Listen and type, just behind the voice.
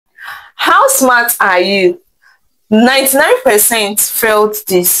smart are you? 99% failed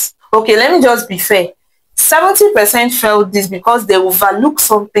this. Okay, let me just be fair. 70% failed this because they overlook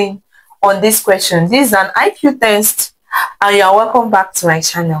something on this question. This is an IQ test, and you are welcome back to my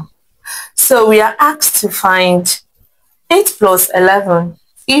channel. So we are asked to find 8 plus 11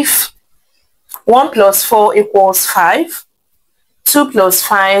 if 1 plus 4 equals 5, 2 plus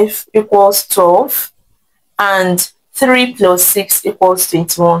 5 equals 12, and 3 plus 6 equals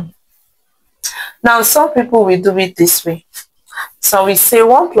 21. Now, some people will do it this way. So we say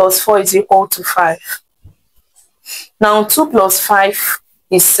 1 plus 4 is equal to 5. Now, 2 plus 5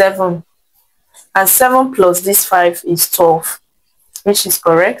 is 7. And 7 plus this 5 is 12, which is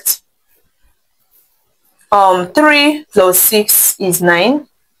correct. 3 plus 6 is 9.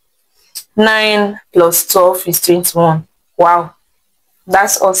 9 plus 12 is 21. Wow,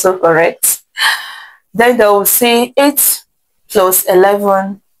 that's also correct. Then they will say 8 plus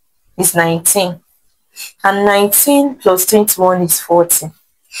 11 is 19. And 19 plus 21 is 40.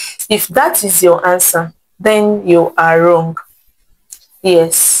 If that is your answer, then you are wrong.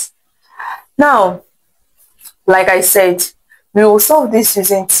 Yes. Now, like I said, we will solve this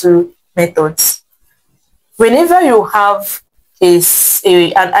using 2 methods. Whenever you have an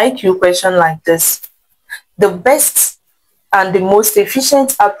IQ question like this, the best and the most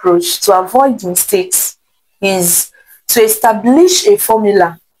efficient approach to avoid mistakes is to establish a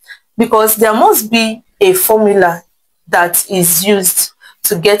formula, because there must be a formula that is used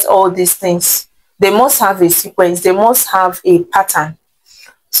to get all these things. They must have a sequence, they must have a pattern.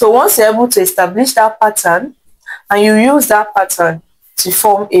 So once you're able to establish that pattern and you use that pattern to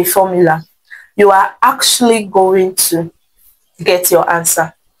form a formula, you are actually going to get your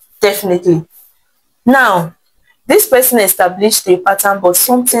answer, definitely. Now, this person established a pattern, but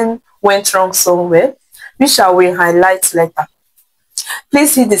something went wrong somewhere, which I will highlight later.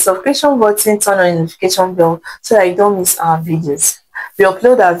 Please hit the subscription button, turn on the notification bell so that you don't miss our videos. We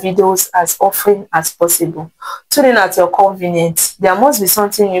upload our videos as often as possible. Tune in at your convenience. There must be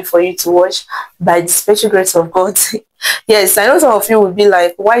something new for you to watch by the special grace of God. Yes, I know some of you will be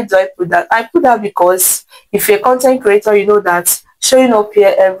like, why do I put that? I put that because if you're a content creator, you know that showing up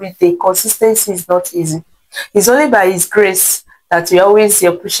here every day, consistency is not easy. It's only by His grace that we always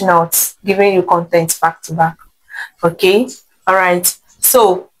here pushing out, giving you content back to back. Okay? All right.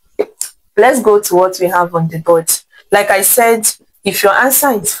 So let's go to what we have on the board. Like I said, if your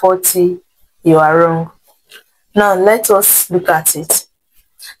answer is 40, you are wrong. Now let us look at it.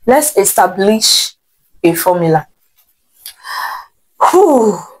 Let's establish a formula.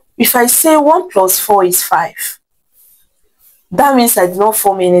 If I say 1 plus 4 is 5, that means I did not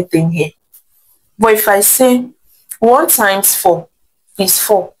form anything here. But if I say 1 times 4 is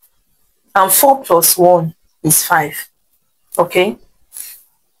 4, and 4 plus 1 is 5, okay?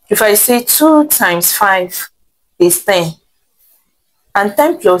 If I say 2 times 5 is 10, and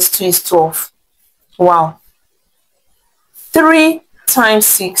 10 plus 2 is 12, wow. 3 times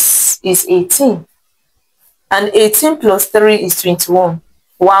 6 is 18, and 18 plus 3 is 21,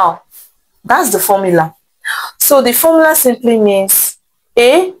 wow. That's the formula. So the formula simply means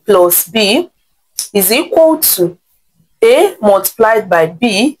A plus B is equal to A multiplied by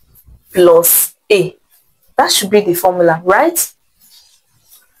B plus A. That should be the formula, right?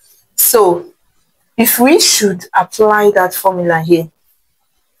 So if we should apply that formula here,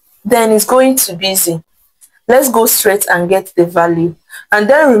 then it's going to be easy. Let's go straight and get the value. And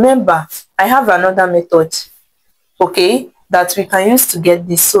then remember, I have another method, okay, that we can use to get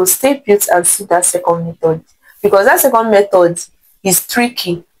this. So stay put and see that second method, because that second method is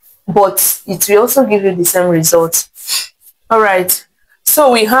tricky, but it will also give you the same result. All right.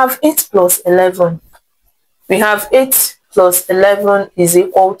 So we have 8 plus 11. We have 8 plus 11 is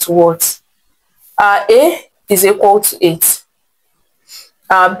equal to what? Our A is equal to 8.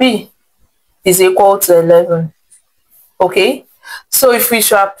 Our B is equal to 11. Okay? So if we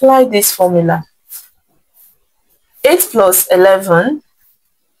should apply this formula, 8 plus 11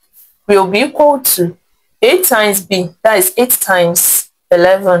 will be equal to 8 times B, that is 8 times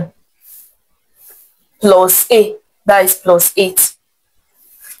 11, plus A, that is plus 8.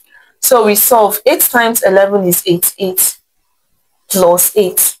 So we solve 8 times 11 is 8, 8 plus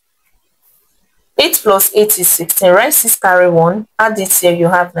 8. 8 plus 8 is 16, right? 6 carry 1, add it here, you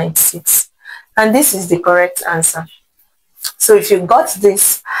have 96. And this is the correct answer. So if you got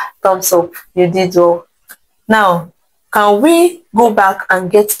this, thumbs up, you did well. Now, can we go back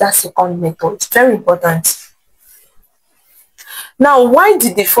and get that second method? Very important. Now, why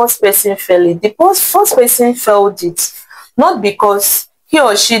did the first person fail it? The first person failed it not because he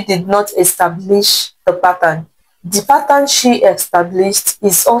or she did not establish the pattern. the pattern she established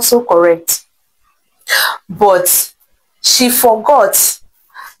is also correct, but she forgot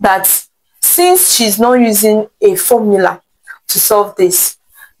that since she's not using a formula to solve this,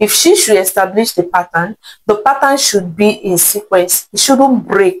 if she should establish the pattern should be in sequence. It shouldn't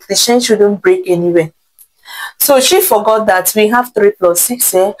break, the chain shouldn't break anywhere. So she forgot that we have 3 plus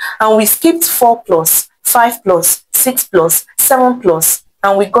 6 here, and we skipped 4 plus 5 plus 6 plus 7 plus,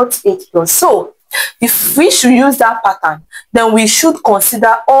 and we got 8 plus. So if we should use that pattern, then we should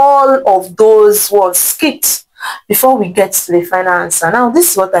consider all of those ones skipped before we get to the final answer. Now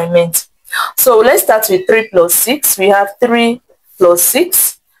this is what I meant. So let's start with 3 plus 6. We have 3 plus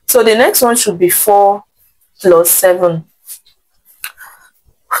 6. So the next one should be 4 plus 7.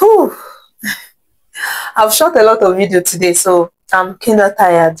 Whew. I've shot a lot of video today, so I'm kind of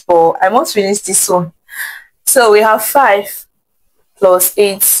tired, but I must finish this one. So we have 5 plus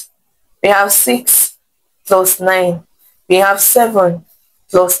 8. We have 6 plus 9. We have 7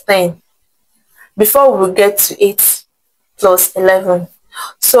 plus 10. Before we get to 8 plus 11.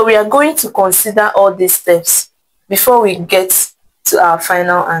 So we are going to consider all these steps before we get to our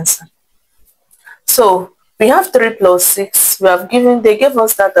final answer. So we have 3 plus 6. They gave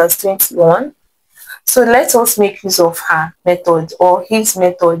us that as 21. So let us make use of her method or his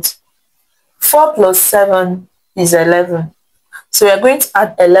method. 4 plus 7 is 11. So we are going to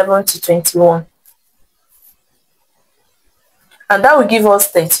add 11 to 21. And that will give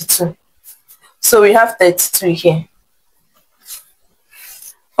us 32. So we have 32 here.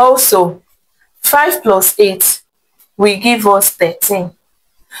 Also, 5 plus 8 will give us 13.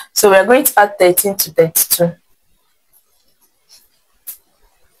 So we are going to add 13 to 32.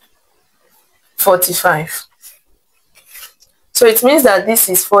 45. So it means that this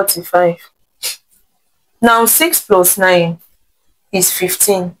is 45. Now 6 plus 9 is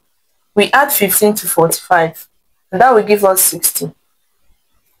 15. We add 15 to 45. And that will give us 60.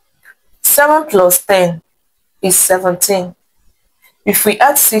 7 plus 10 is 17. If we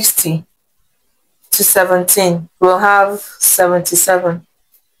add 60 to 17, we'll have 77.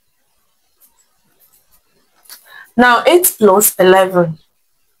 Now 8 plus 11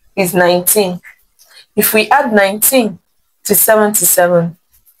 is 19. If we add 19 to 77,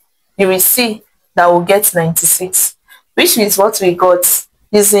 you will see that we'll get 96, which is what we got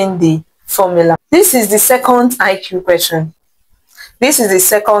using the formula. This is the second IQ question.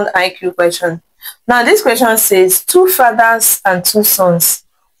 Now this question says 2 fathers and 2 sons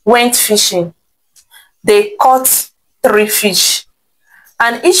went fishing. They caught 3 fish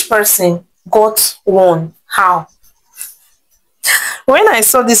and each person got 1. How? When I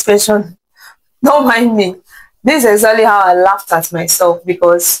saw this question, don't mind me, this is exactly how I laughed at myself,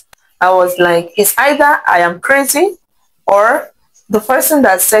 because I was like, it's either I am crazy or the person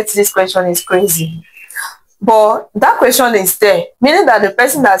that set this question is crazy. But that question is there, meaning that the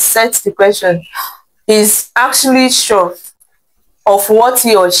person that sets the question is actually sure of what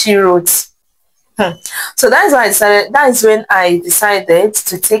he or she wrote. So that is when I decided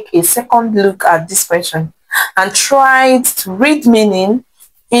to take a second look at this question and tried to read meaning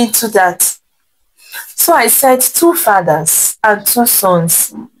into that. So I said 2 fathers and 2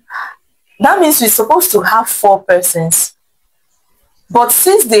 sons. That means we're supposed to have 4 persons. But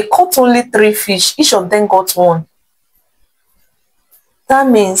since they caught only 3 fish, each of them got 1. That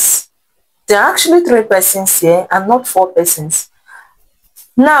means there are actually 3 persons here and not 4 persons.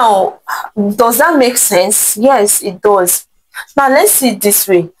 Now, does that make sense? Yes, it does. Now, let's see it this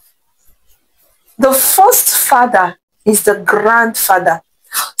way. The first father is the grandfather.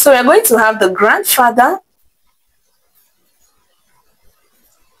 So we're going to have the grandfather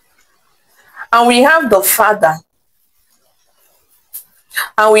and we have the father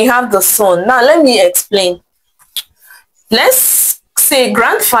and we have the son. Now let me explain. Let's say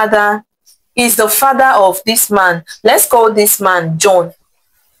grandfather is the father of this man. Let's call this man John.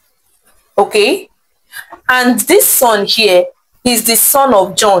 Okay? And this son here is the son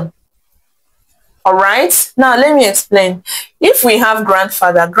of John. All right, now let me explain. If we have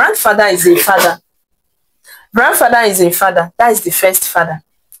grandfather, grandfather is a father. Grandfather is a father. That is the first father.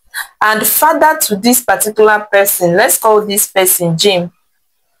 And father to this particular person, let's call this person Jim,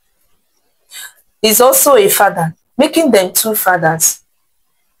 is also a father, making them 2 fathers.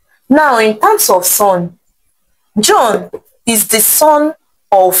 Now, in terms of son, John is the son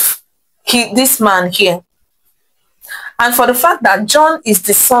of this man here. And for the fact that John is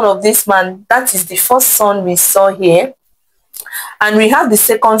the son of this man, that is the first son we saw here. And we have the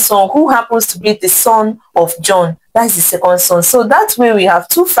second son who happens to be the son of John. That is the second son. So that way we have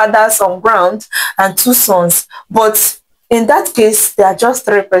 2 fathers on ground and 2 sons. But in that case, they are just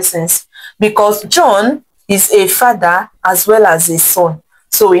 3 persons, because John is a father as well as a son.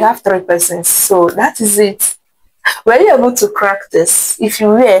 So we have three persons. So that is it. Were you able to crack this? If you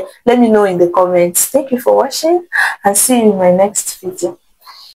were, let me know in the comments. Thank you for watching and see you in my next video.